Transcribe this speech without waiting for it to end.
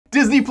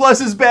Disney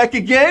Plus is back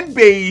again,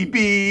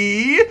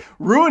 baby!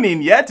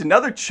 Ruining yet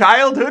another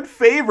childhood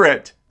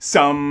favorite.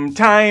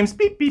 Sometimes,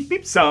 beep, beep,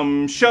 beep,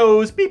 some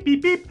shows, beep,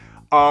 beep, beep,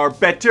 are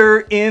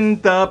better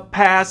in the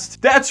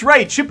past. That's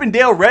right, Chip 'n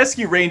Dale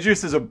Rescue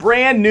Rangers is a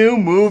brand new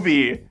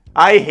movie.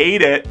 I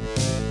hate it.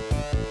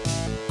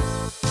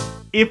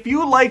 If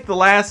you like the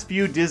last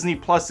few Disney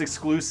Plus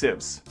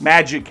exclusives,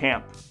 Magic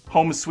Camp,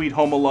 Home Sweet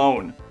Home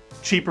Alone,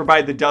 Cheaper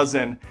by the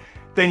Dozen,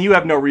 then you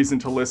have no reason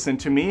to listen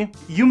to me.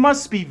 You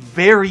must be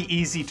very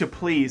easy to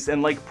please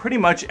and like pretty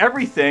much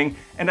everything,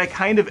 and I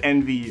kind of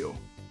envy you.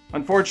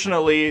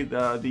 Unfortunately,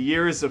 the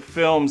years of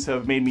films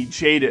have made me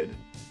jaded,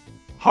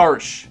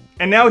 harsh,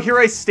 and now here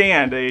I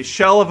stand, a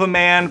shell of a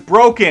man,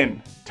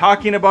 broken,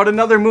 talking about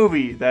another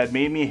movie that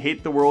made me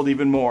hate the world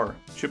even more.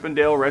 Chip 'n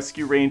Dale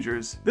Rescue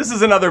Rangers. This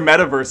is another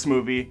metaverse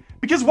movie.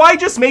 Because why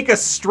just make a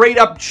straight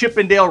up Chip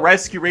 'n Dale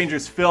Rescue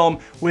Rangers film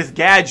with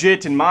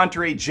Gadget and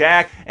Monterey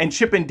Jack and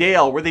Chip 'n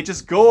Dale where they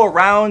just go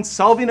around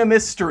solving a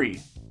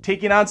mystery,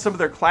 taking on some of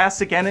their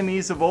classic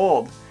enemies of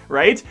old,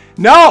 right?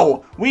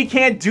 No! We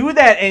can't do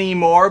that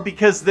anymore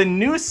because the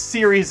new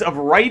series of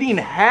writing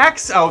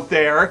hacks out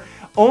there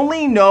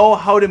only know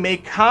how to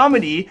make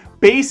comedy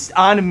based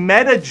on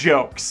meta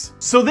jokes.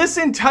 So this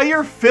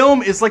entire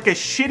film is like a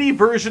shitty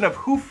version of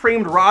Who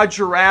Framed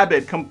Roger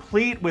Rabbit,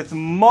 complete with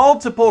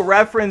multiple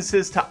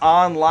references to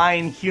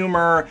online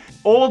humor,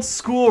 old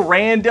school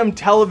random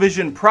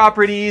television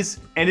properties,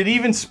 and it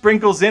even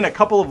sprinkles in a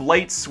couple of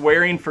light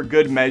swearing for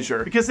good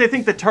measure. Because they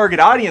think the target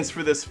audience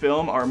for this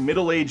film are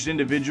middle-aged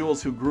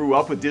individuals who grew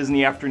up with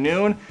Disney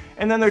Afternoon,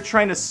 and then they're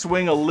trying to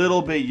swing a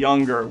little bit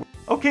younger.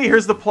 Okay,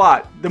 here's the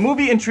plot. The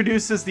movie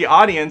introduces the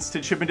audience to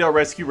Chip 'n Dale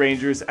Rescue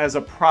Rangers as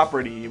a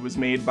property. It was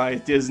made by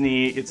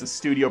Disney, it's a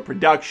studio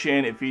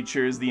production, it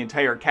features the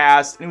entire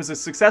cast, and it was a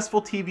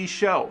successful TV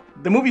show.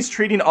 The movie's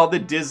treating all the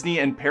Disney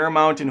and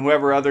Paramount and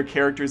whoever other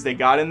characters they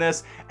got in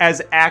this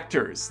as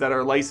actors that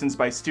are licensed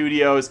by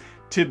studios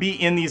to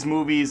be in these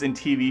movies and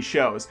TV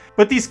shows.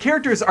 But these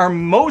characters are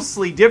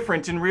mostly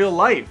different in real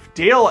life.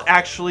 Dale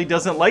actually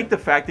doesn't like the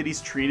fact that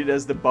he's treated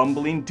as the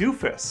bumbling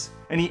doofus,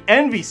 and he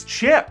envies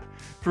Chip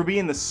for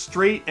being the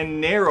straight and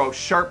narrow,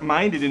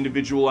 sharp-minded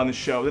individual on the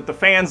show that the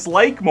fans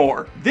like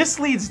more. This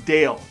leads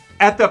Dale,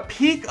 at the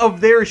peak of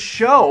their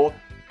show,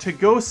 to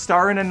go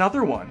star in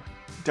another one,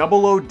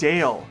 00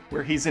 Dale,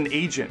 where he's an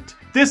agent.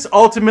 This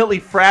ultimately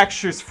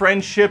fractures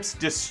friendships,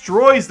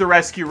 destroys the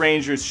Rescue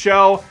Rangers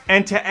show,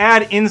 and to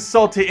add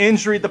insult to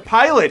injury, the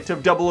pilot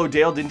of 00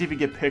 Dale didn't even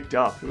get picked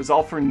up. It was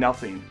all for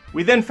nothing.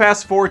 We then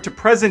fast forward to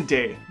present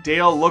day.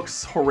 Dale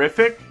looks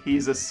horrific.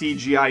 He's a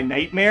CGI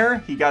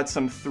nightmare. He got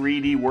some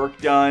 3D work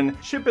done.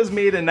 Chip has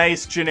made a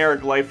nice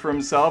generic life for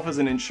himself as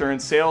an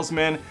insurance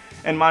salesman,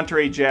 and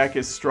Monterey Jack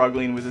is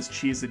struggling with his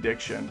cheese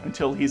addiction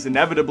until he's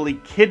inevitably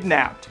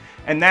kidnapped.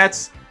 And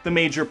that's the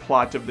major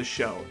plot of the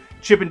show.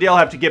 Chip and Dale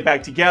have to get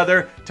back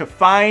together to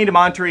find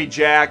Monterey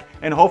Jack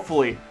and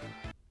hopefully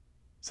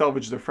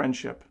salvage their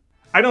friendship.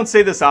 I don't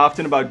say this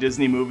often about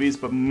Disney movies,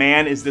 but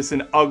man is this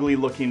an ugly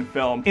looking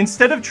film.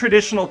 Instead of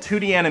traditional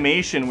 2D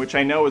animation, which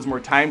I know is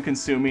more time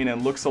consuming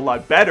and looks a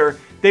lot better,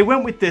 they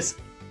went with this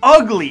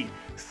ugly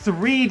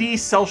 3D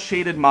cel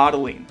shaded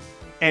modeling.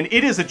 And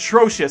it is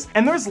atrocious.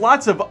 And there's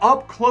lots of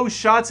up close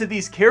shots of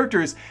these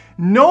characters,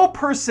 no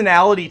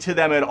personality to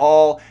them at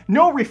all,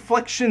 no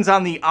reflections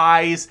on the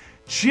eyes,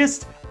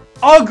 just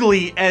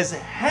ugly as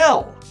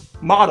hell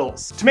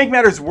models. To make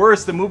matters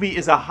worse, the movie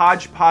is a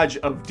hodgepodge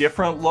of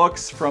different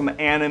looks from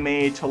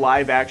anime to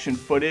live action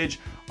footage,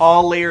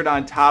 all layered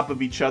on top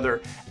of each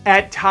other.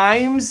 At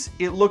times,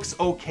 it looks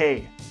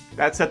okay.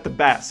 That's at the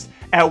best.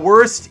 At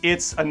worst,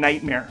 it's a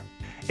nightmare.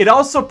 It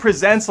also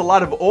presents a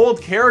lot of old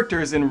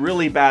characters in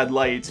really bad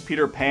lights.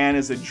 Peter Pan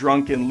is a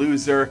drunken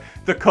loser.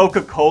 The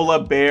Coca-Cola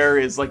bear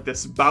is like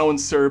this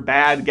bouncer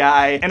bad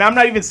guy. And I'm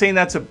not even saying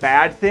that's a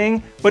bad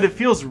thing, but it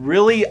feels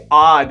really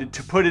odd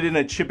to put it in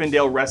a Chip 'n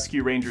Dale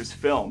Rescue Rangers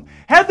film.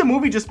 Had the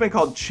movie just been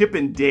called Chip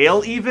 'n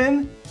Dale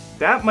even,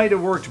 that might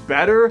have worked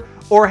better.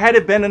 Or had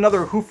it been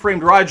another Who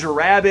Framed Roger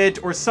Rabbit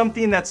or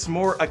something that's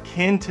more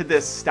akin to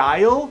this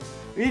style,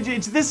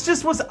 this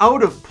just was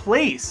out of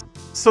place.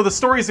 So the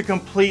story's a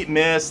complete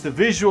miss, the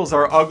visuals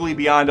are ugly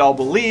beyond all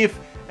belief,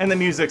 and the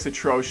music's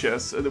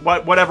atrocious.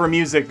 Whatever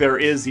music there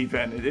is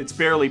even, it's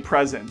barely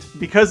present.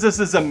 Because this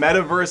is a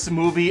metaverse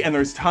movie and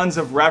there's tons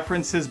of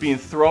references being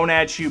thrown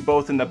at you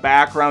both in the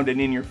background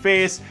and in your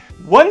face,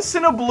 once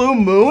in a blue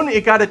moon,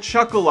 it got a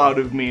chuckle out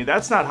of me.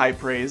 That's not high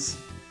praise.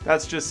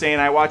 That's just saying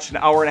I watched an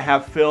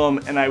hour-and-a-half film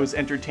and I was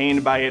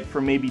entertained by it for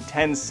maybe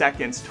 10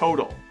 seconds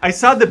total. I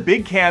saw the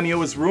big cameo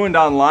was ruined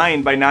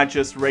online by not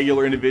just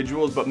regular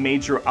individuals, but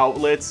major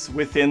outlets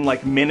within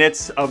like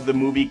minutes of the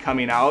movie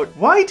coming out.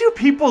 Why do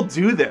people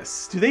do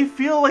this? Do they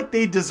feel like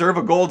they deserve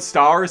a gold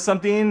star or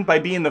something by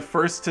being the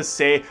first to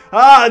say,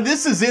 "Ah,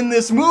 this is in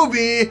this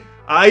movie,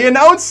 I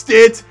announced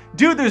it"?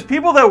 Dude, there's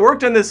people that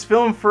worked on this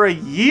film for a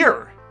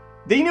year.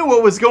 They knew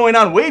what was going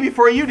on way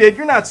before you did.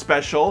 You're not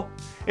special.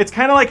 It's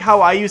kind of like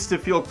how I used to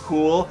feel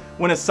cool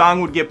when a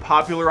song would get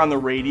popular on the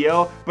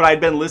radio, but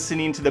I'd been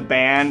listening to the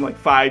band like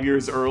 5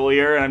 years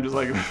earlier, and I'm just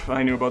like,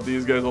 I knew about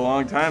these guys a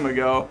long time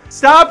ago.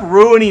 Stop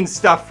ruining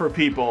stuff for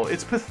people.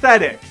 It's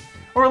pathetic.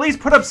 Or at least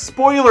put up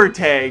spoiler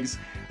tags.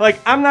 Like,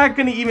 I'm not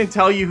gonna even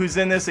tell you who's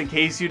in this in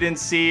case you didn't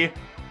see.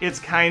 It's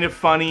kind of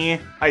funny.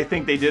 I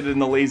think they did it in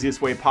the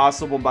laziest way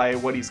possible by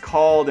what he's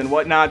called and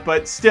whatnot,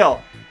 but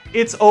still,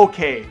 it's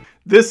okay.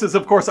 This is,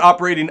 of course,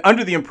 operating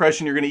under the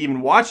impression you're going to even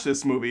watch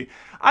this movie.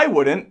 I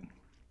wouldn't.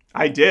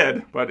 I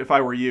did, but if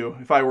I were you,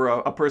 if I were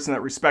a person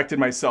that respected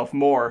myself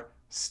more,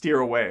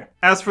 steer away.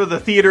 As for the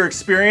theater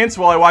experience,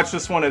 well, I watched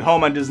this one at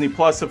home on Disney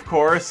Plus, of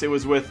course. It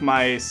was with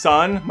my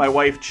son. My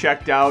wife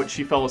checked out.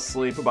 She fell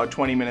asleep about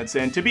 20 minutes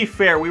in. To be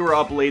fair, we were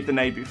up late the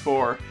night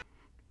before.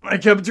 I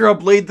kept her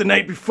up late the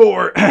night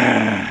before.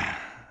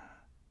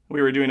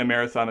 We were doing a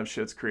marathon of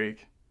Schitt's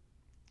Creek.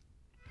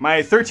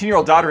 My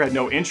 13-year-old daughter had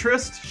no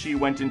interest. She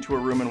went into a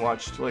room and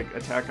watched like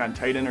Attack on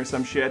Titan or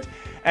some shit.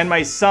 And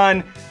my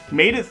son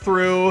made it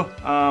through,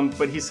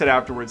 but he said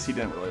afterwards he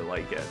didn't really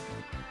like it.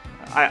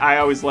 I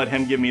always let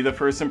him give me the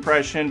first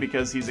impression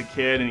because he's a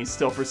kid and he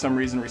still for some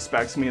reason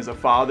respects me as a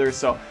father.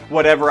 So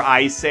whatever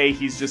I say,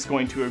 he's just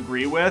going to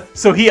agree with.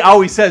 So he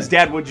always says,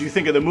 Dad, what did you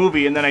think of the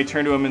movie? And then I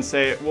turn to him and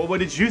say, well,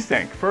 what did you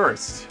think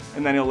first?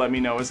 And then he'll let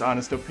me know his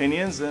honest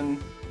opinions, and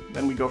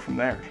then we go from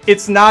there.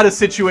 It's not a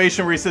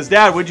situation where he says,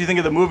 Dad, what did you think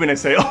of the movie? And I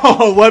say,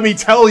 oh, let me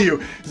tell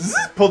you. Zzz,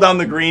 pull down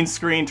the green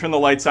screen, turn the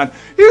lights on.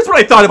 Here's what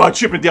I thought about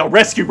Chip 'n Dale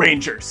Rescue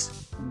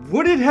Rangers.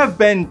 Would it have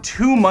been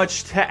too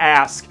much to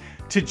ask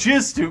to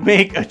just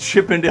make a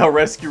Chip 'n Dale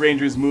Rescue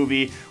Rangers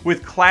movie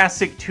with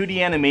classic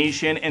 2D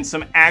animation and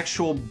some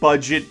actual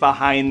budget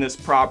behind this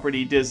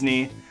property,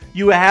 Disney?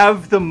 You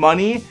have the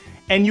money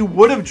and you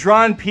would have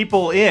drawn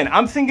people in.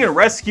 I'm thinking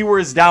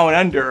Rescuers Down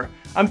Under.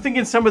 I'm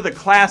thinking some of the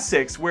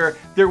classics where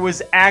there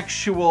was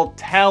actual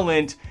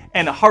talent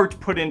and heart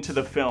put into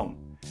the film.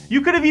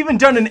 You could have even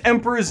done an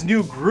Emperor's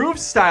New Groove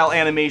style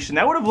animation.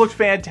 That would have looked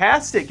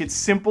fantastic. It's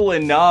simple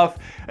enough.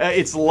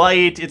 It's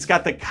light. It's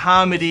got the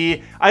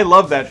comedy. I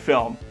love that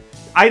film.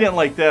 I didn't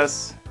like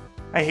this.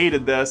 I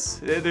hated this.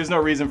 There's no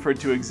reason for it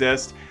to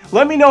exist.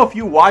 Let me know if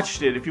you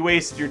watched it, if you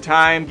wasted your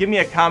time. Give me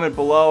a comment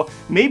below.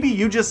 Maybe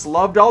you just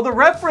loved all the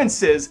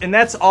references and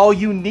that's all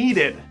you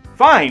needed.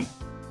 Fine.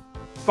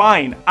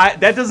 Fine.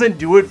 That doesn't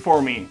do it for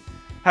me.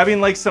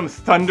 Having like some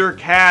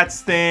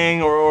Thundercats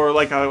thing or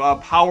like a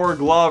Power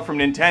Glove from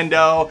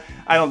Nintendo.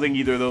 I don't think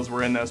either of those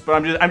were in this, but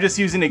I'm just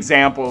using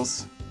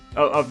examples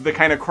of the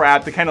kind of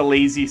crap, the kind of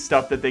lazy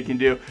stuff that they can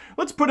do.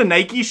 Let's put a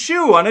Nike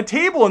shoe on a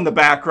table in the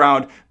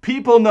background.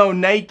 People know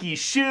Nike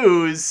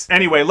shoes.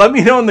 Anyway, let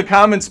me know in the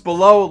comments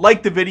below.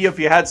 Like the video if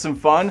you had some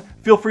fun.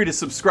 Feel free to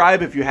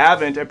subscribe if you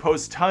haven't. I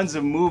post tons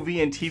of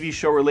movie and TV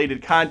show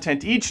related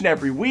content each and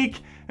every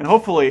week, and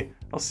hopefully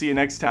I'll see you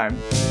next time.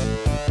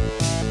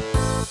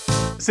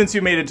 Since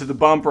you made it to the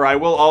bumper, I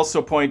will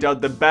also point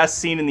out the best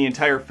scene in the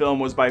entire film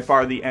was by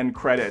far the end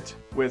credit,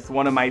 with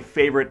one of my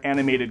favorite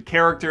animated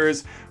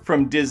characters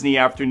from Disney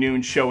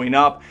Afternoon showing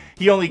up.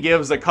 He only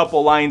gives a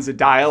couple lines of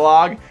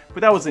dialogue,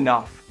 but that was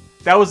enough.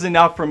 That was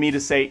enough for me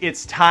to say,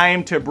 it's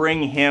time to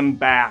bring him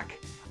back.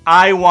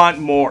 I want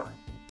more.